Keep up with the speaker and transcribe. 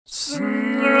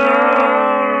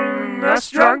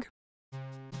SNESdrunk?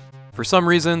 For some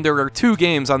reason, there are two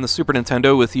games on the Super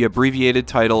Nintendo with the abbreviated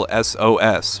title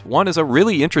SOS. One is a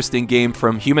really interesting game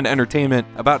from Human Entertainment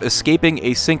about escaping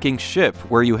a sinking ship,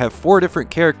 where you have 4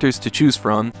 different characters to choose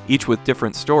from, each with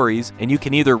different stories, and you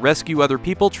can either rescue other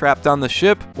people trapped on the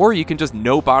ship, or you can just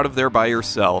nope out of there by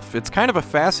yourself. It's kind of a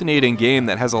fascinating game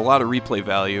that has a lot of replay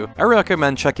value. I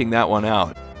recommend checking that one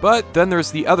out. But then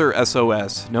there's the other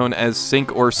SOS, known as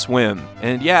Sink or Swim.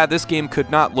 And yeah, this game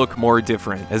could not look more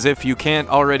different. As if you can't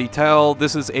already tell,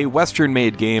 this is a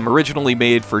Western-made game originally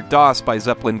made for DOS by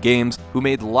Zeppelin Games, who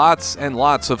made lots and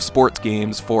lots of sports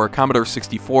games for Commodore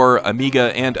 64,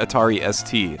 Amiga, and Atari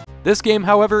ST. This game,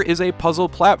 however, is a puzzle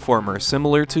platformer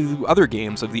similar to other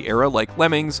games of the era like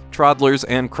Lemmings, Troddlers,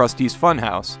 and Krusty's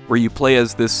Funhouse, where you play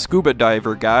as this scuba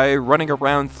diver guy running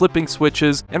around flipping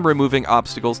switches and removing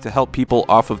obstacles to help people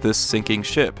off of this sinking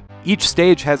ship. Each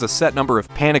stage has a set number of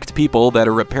panicked people that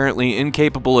are apparently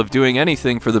incapable of doing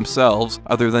anything for themselves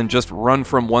other than just run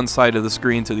from one side of the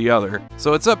screen to the other.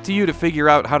 So it's up to you to figure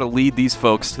out how to lead these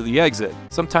folks to the exit.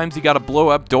 Sometimes you gotta blow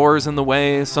up doors in the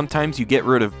way, sometimes you get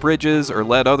rid of bridges or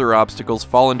let other obstacles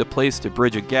fall into place to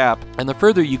bridge a gap, and the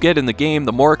further you get in the game,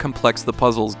 the more complex the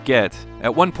puzzles get.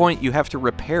 At one point, you have to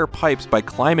repair pipes by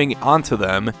climbing onto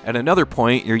them. At another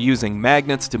point, you're using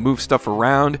magnets to move stuff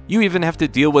around. You even have to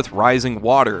deal with rising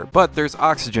water, but there's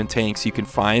oxygen tanks you can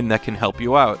find that can help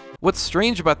you out. What's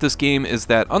strange about this game is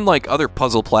that unlike other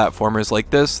puzzle platformers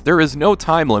like this, there is no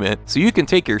time limit, so you can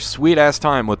take your sweet ass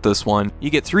time with this one.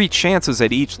 You get 3 chances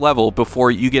at each level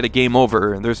before you get a game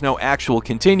over, and there's no actual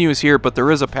continues here, but there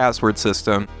is a password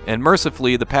system. And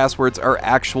mercifully, the passwords are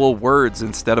actual words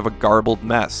instead of a garbled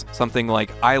mess, something like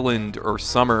island or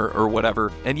summer or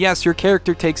whatever. And yes, your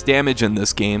character takes damage in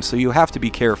this game, so you have to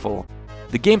be careful.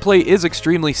 The gameplay is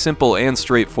extremely simple and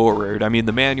straightforward. I mean,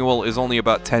 the manual is only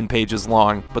about 10 pages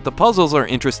long, but the puzzles are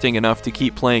interesting enough to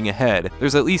keep playing ahead.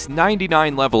 There's at least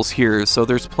 99 levels here, so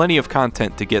there's plenty of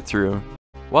content to get through.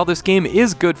 While this game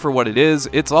is good for what it is,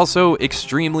 it's also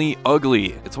extremely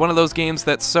ugly. It's one of those games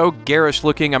that's so garish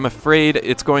looking, I'm afraid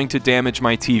it's going to damage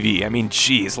my TV. I mean,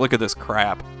 jeez, look at this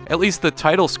crap. At least the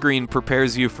title screen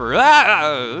prepares you for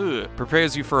how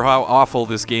awful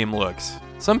this game looks.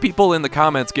 Some people in the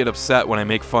comments get upset when I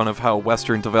make fun of how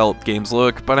Western developed games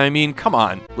look, but I mean, come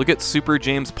on. Look at Super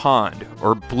James Pond,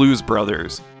 or Blues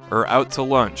Brothers, or Out to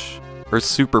Lunch, or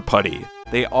Super Putty.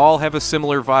 They all have a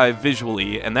similar vibe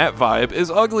visually, and that vibe is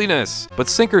ugliness. But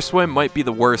Sink or Swim might be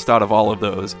the worst out of all of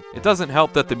those. It doesn't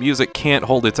help that the music can't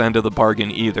hold its end of the bargain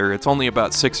either. It's only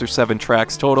about 6 or 7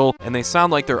 tracks total, and they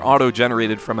sound like they're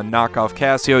auto-generated from a knockoff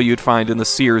Casio you'd find in the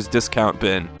Sears discount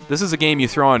bin. This is a game you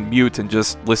throw on mute and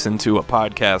just listen to a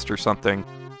podcast or something.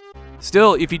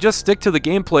 Still, if you just stick to the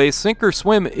gameplay, Sink or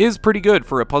Swim is pretty good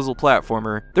for a puzzle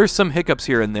platformer. There's some hiccups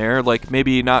here and there, like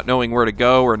maybe not knowing where to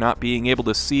go or not being able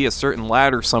to see a certain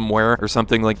ladder somewhere or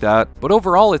something like that. But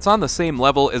overall, it's on the same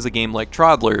level as a game like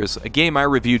Troddlers, a game I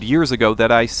reviewed years ago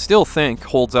that I still think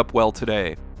holds up well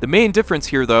today. The main difference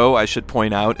here, though, I should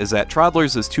point out, is that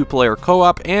Troddlers is 2-player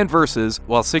co-op and versus,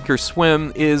 while Sink or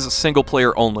Swim is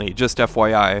single-player only, just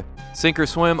FYI. Sink or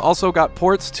Swim also got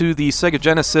ports to the Sega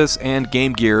Genesis and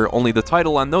Game Gear, only the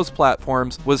title on those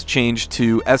platforms was changed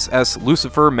to SS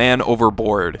Lucifer Man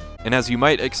Overboard. And as you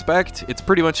might expect, it's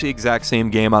pretty much the exact same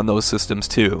game on those systems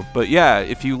too. But yeah,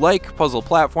 if you like puzzle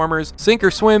platformers, Sink or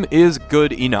Swim is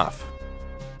good enough.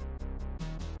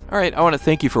 Alright, I want to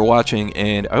thank you for watching,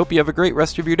 and I hope you have a great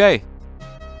rest of your day.